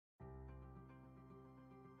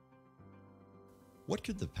What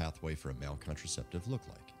could the pathway for a male contraceptive look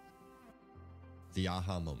like? The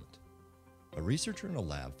aha moment. A researcher in a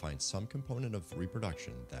lab finds some component of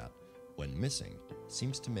reproduction that, when missing,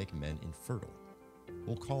 seems to make men infertile.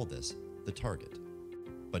 We'll call this the target.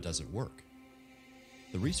 But does it work?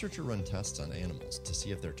 The researcher runs tests on animals to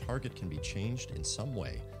see if their target can be changed in some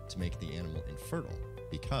way to make the animal infertile,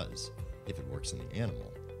 because, if it works in the animal,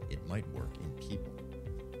 it might work in people.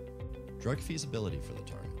 Drug feasibility for the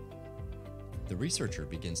target. The researcher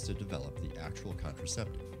begins to develop the actual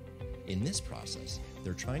contraceptive. In this process,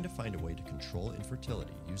 they're trying to find a way to control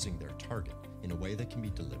infertility using their target in a way that can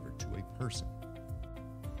be delivered to a person.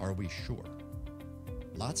 Are we sure?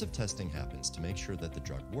 Lots of testing happens to make sure that the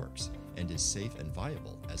drug works and is safe and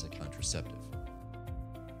viable as a contraceptive.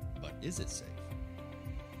 But is it safe?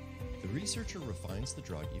 The researcher refines the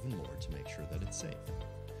drug even more to make sure that it's safe.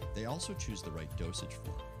 They also choose the right dosage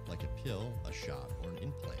form, like a pill, a shot, or an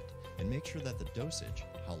implant, and make sure that the dosage,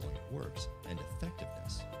 how long it works, and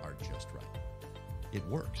effectiveness are just right. It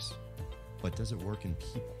works, but does it work in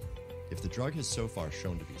people? If the drug has so far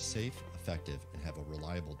shown to be safe, effective, and have a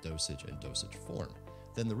reliable dosage and dosage form,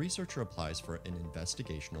 then the researcher applies for an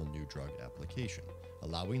investigational new drug application,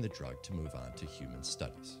 allowing the drug to move on to human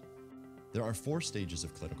studies. There are 4 stages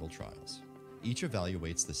of clinical trials. Each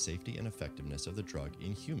evaluates the safety and effectiveness of the drug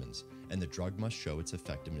in humans, and the drug must show its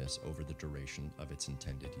effectiveness over the duration of its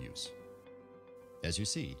intended use. As you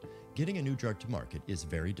see, getting a new drug to market is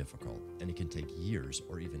very difficult, and it can take years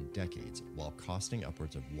or even decades while costing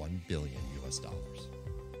upwards of $1 billion US.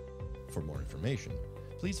 For more information,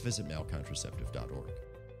 please visit malecontraceptive.org.